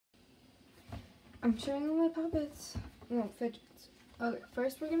I'm showing you my puppets. No, fidgets. Okay,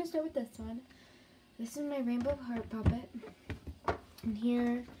 first we're going to start with this one. This is my rainbow heart puppet. And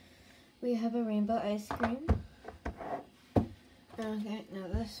here we have a rainbow ice cream. Okay, now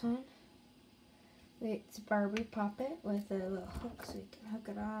this one. It's a Barbie puppet with a little hook so you can hook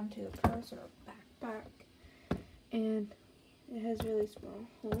it on to a purse or a backpack. And it has really small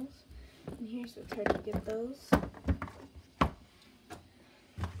holes. And here's what's hard to get those.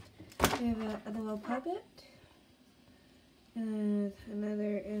 We have a little puppet. And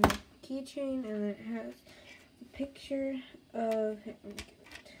another in a keychain, and then it has a picture of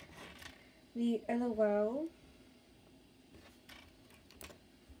the LOL.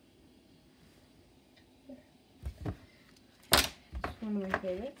 It's one of my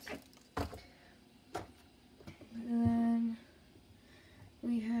favorites. And then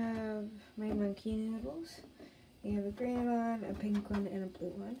we have my monkey noodles. We have a green one, a pink one, and a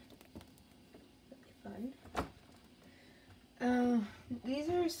blue one. Really fun. These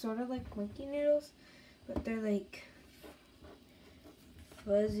are sort of like monkey noodles, but they're like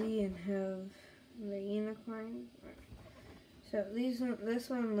fuzzy and have the unicorn. So this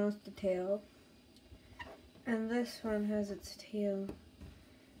one lost the tail, and this one has its tail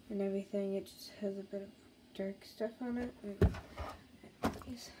and everything. It just has a bit of dark stuff on it.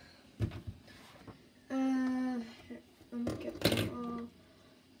 Let me get them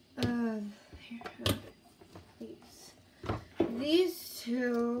all. Here. These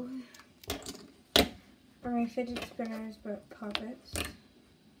two are my fidget spinners, but puppets.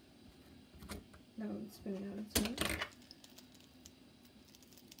 That one's spinning on its own.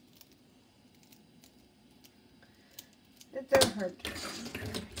 They're hard to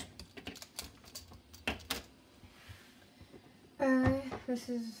spin. This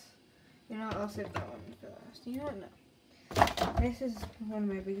is, I'll save that one for last. You know what? No. This is one of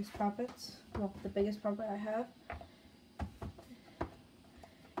my biggest puppets. Well, the biggest puppet I have.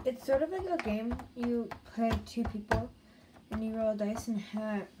 It's sort of like a game. You play 2 people, and you roll dice, and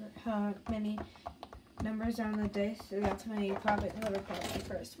how many numbers are on the dice, so that's how many puppet, whoever puppet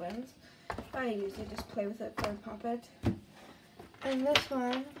first wins. I usually just play with it for a puppet. And this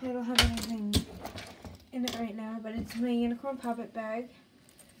one, I don't have anything in it right now, but it's my unicorn puppet bag.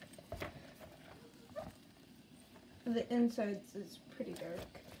 The insides is pretty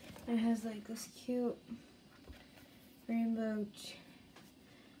dark. It has like this cute rainbow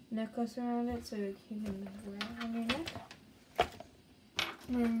necklace around it, so you can wear it on your neck.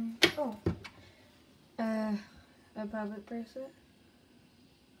 And a puppet bracelet.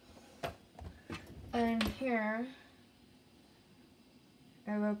 And here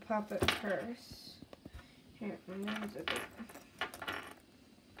I have a puppet purse. Here, my name's a bit.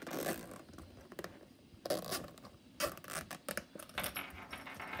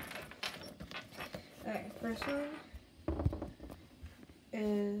 Alright, first one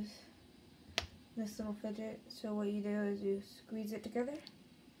is this little fidget. So what you do is you squeeze it together,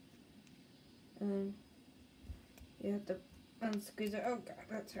 and then you have to unsqueeze it. Oh god,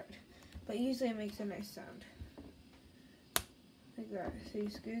 that's hard. But usually it makes a nice sound. Like that. So you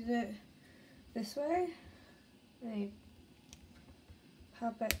squeeze it this way, and you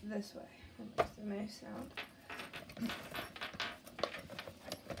pop it this way. It makes a nice sound.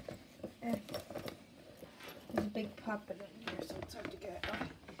 And there's a big poppet in here, so it's hard to get out.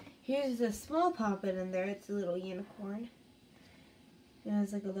 Here's the small poppet in there. It's a little unicorn. It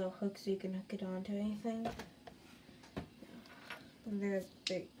has like a little hook so you can hook it onto anything. And there's a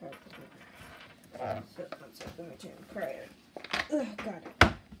big poppet in there. So one second, let me turn prior. Ugh, got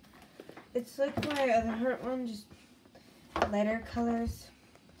it. It's like my other heart one, just lighter colors.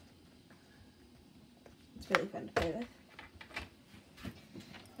 It's really fun to play with.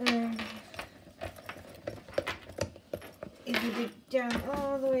 And if you dig down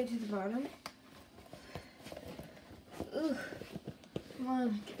all the way to the bottom, ooh, come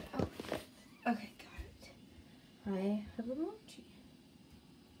on, get it out. Okay, got it. I have a mochi.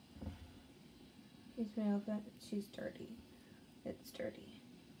 Here's my elephant. She's dirty. It's dirty.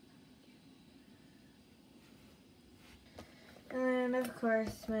 And of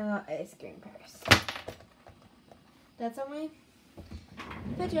course, my little ice cream purse. That's all my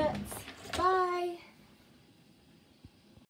fidgets. Bye!